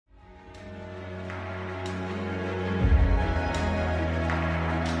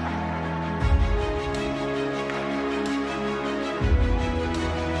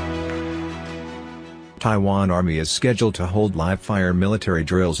Taiwan Army is scheduled to hold live-fire military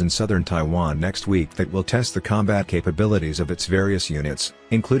drills in southern Taiwan next week that will test the combat capabilities of its various units,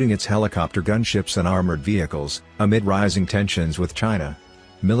 including its helicopter gunships and armored vehicles, amid rising tensions with China.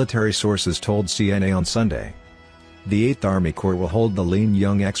 Military sources told CNA on Sunday. The 8th Army Corps will hold the Lien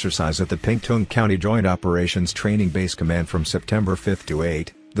Yung exercise at the Pingtung County Joint Operations Training Base Command from September 5 to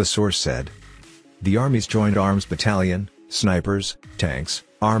 8, the source said. The Army's Joint Arms Battalion, snipers, tanks,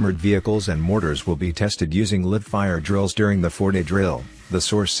 armored vehicles and mortars will be tested using live-fire drills during the 4-day drill, the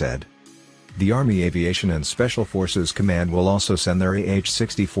source said. The Army Aviation and Special Forces Command will also send their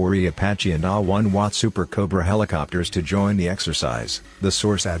AH-64E Apache and AH-1 Super Cobra helicopters to join the exercise, the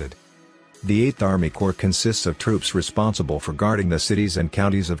source added. The 8th Army Corps consists of troops responsible for guarding the cities and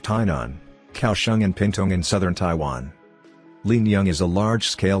counties of Tainan, Kaohsiung and Pingtung in southern Taiwan. Lien Yung is a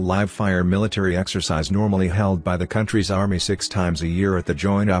large-scale live-fire military exercise normally held by the country's army 6 times a year at the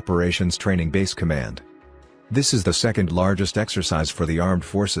Joint Operations Training Base Command. This is the second largest exercise for the armed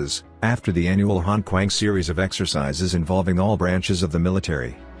forces, after the annual Hon Quang series of exercises involving all branches of the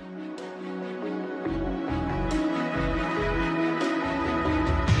military.